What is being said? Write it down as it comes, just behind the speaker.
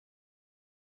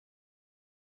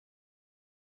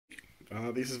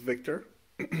This is Victor.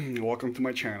 Welcome to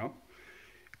my channel.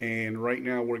 And right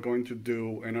now we're going to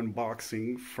do an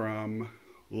unboxing from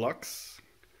Luxe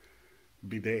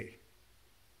Bidet.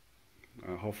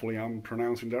 Hopefully I'm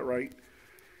pronouncing that right.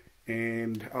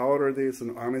 And I ordered this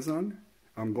on Amazon.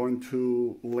 I'm going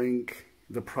to link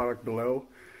the product below.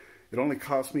 It only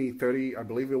cost me I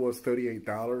believe it was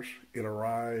 $38. It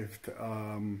arrived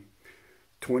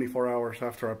 24 hours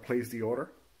after I placed the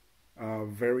order.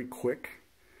 Very quick.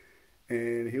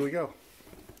 And here we go.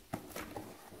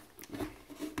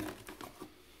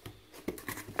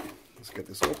 Let's get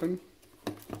this open.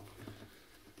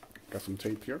 Got some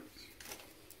tape here.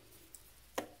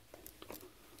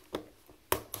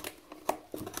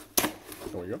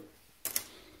 There we go.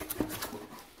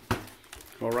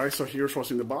 All right, so here's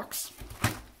what's in the box.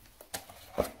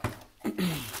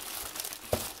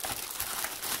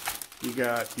 You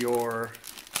got your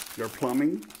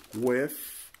plumbing with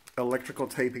electrical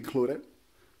tape included,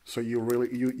 so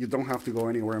you don't have to go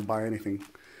anywhere and buy anything.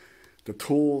 The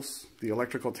tools, the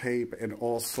electrical tape, and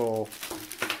also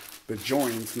the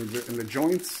joints. And the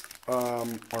joints are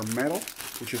metal,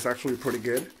 which is actually pretty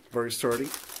good, very sturdy.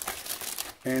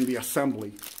 And the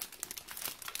assembly,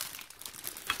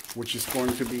 which is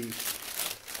going to be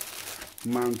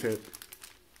mounted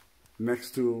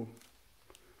next to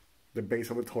the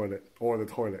base of the toilet, or the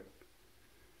toilet,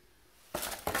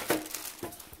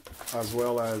 as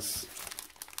well as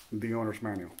the owner's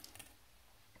manual.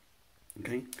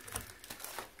 Okay,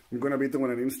 I'm going to be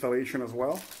doing an installation as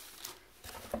well.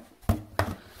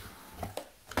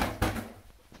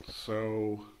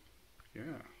 So, yeah.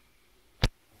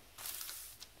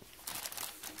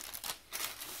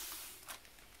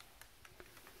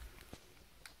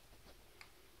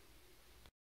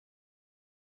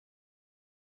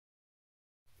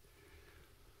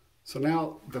 So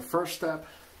now the first step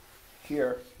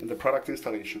here in the product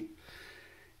installation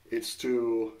is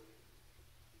to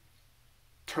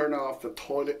turn off the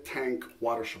toilet tank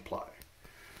water supply,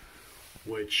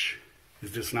 which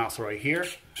is this nozzle right here.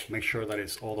 Make sure that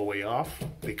it's all the way off.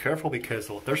 Be careful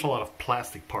because there's a lot of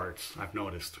plastic parts, I've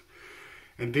noticed.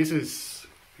 And this is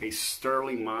a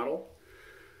Sterling model.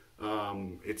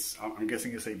 I'm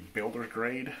guessing it's a builder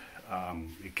grade.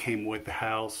 It came with the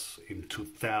house in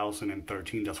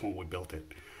 2013. That's when we built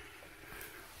it.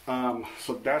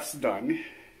 So that's done.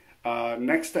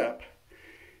 Next step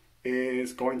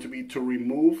is going to be to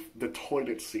remove the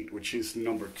toilet seat, which is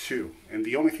number 2. And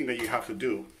the only thing that you have to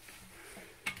do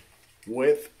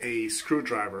with a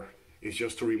screwdriver is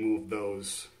just to remove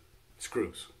those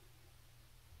screws.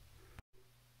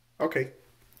 Okay,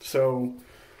 so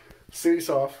seat is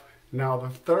off. Now the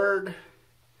third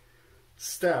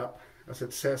step, as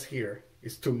it says here,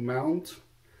 is to mount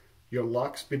your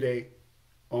Luxe Bidet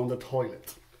on the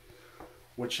toilet,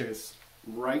 which is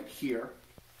right here,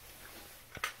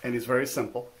 and it's very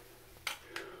simple.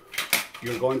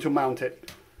 You're going to mount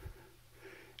it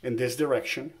in this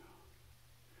direction.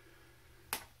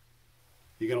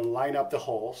 You're going to line up the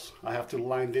holes. I have to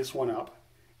line this one up,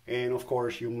 and of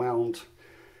course you mount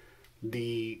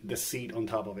the seat on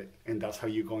top of it, and that's how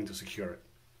you're going to secure it.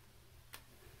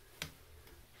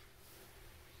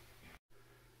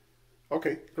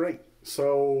 Okay, great.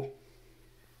 So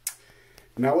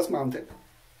now it's mounted,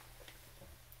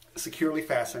 securely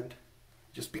fastened.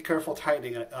 Just be careful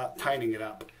tightening it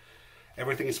up.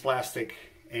 Everything is plastic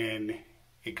and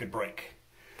it could break.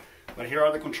 But here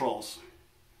are the controls.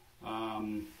 Let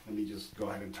me just go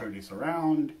ahead and turn this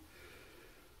around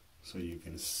so you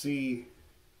can see.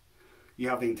 You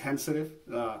have the intensity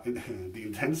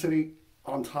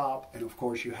on top, and of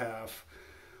course you have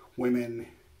women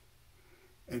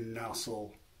and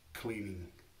nozzle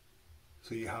cleaning.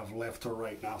 So you have left or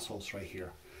right nozzles right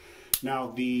here.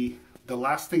 Now the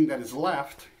last thing that is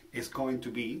left is going to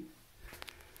be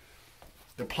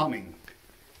the plumbing,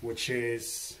 which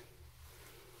is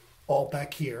all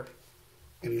back here,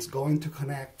 and it's going to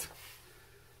connect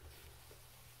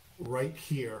right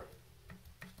here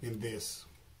in this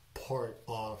part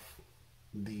of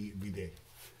the bidet.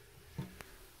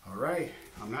 All right,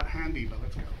 I'm not handy, but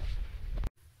let's go.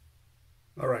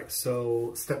 All right,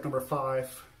 so step number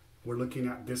 5, we're looking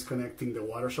at disconnecting the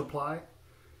water supply,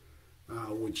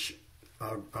 which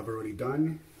I've already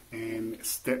done. And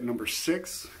step number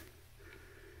 6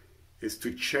 is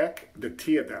to check the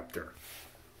T adapter,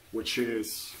 which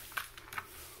is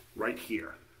right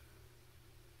here.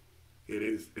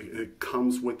 It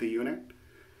comes with the unit,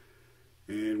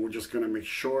 and we're just going to make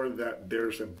sure that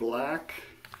there's a black,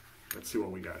 let's see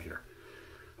what we got here.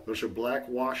 There's a black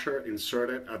washer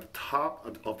inserted at the top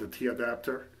of the T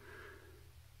adapter.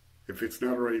 If it's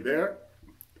not already there,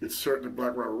 Insert the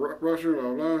black rod rusher,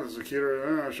 blah blah.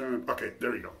 Secure. Okay,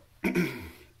 there we go.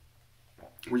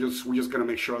 We're just gonna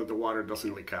make sure that the water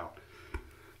doesn't leak out.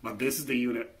 But this is the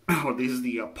unit, or this is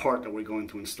the part that we're going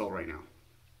to install right now.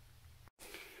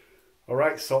 All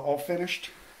right, so all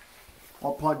finished,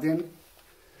 all plugged in.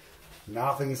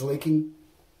 Nothing is leaking.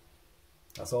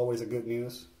 That's always a good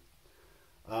news.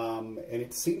 And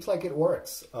it seems like it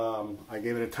works. I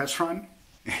gave it a test run,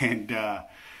 and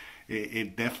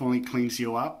it definitely cleans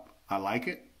you up. I like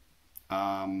it.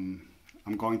 I'm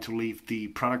going to leave the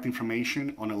product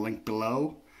information on a link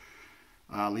below.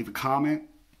 Leave a comment.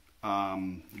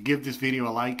 Give this video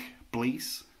a like,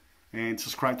 please, and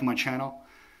subscribe to my channel.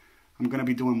 I'm going to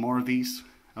be doing more of these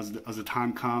as the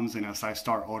time comes and as I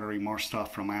start ordering more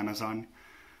stuff from Amazon.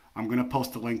 I'm going to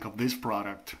post a link of this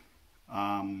product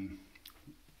below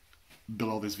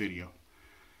this video.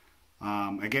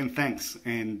 Again, thanks.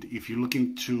 And if you're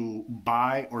looking to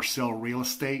buy or sell real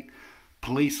estate,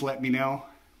 please let me know.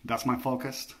 That's my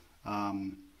focus.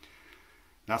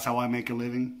 That's how I make a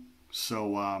living.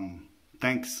 So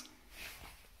thanks.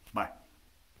 Bye.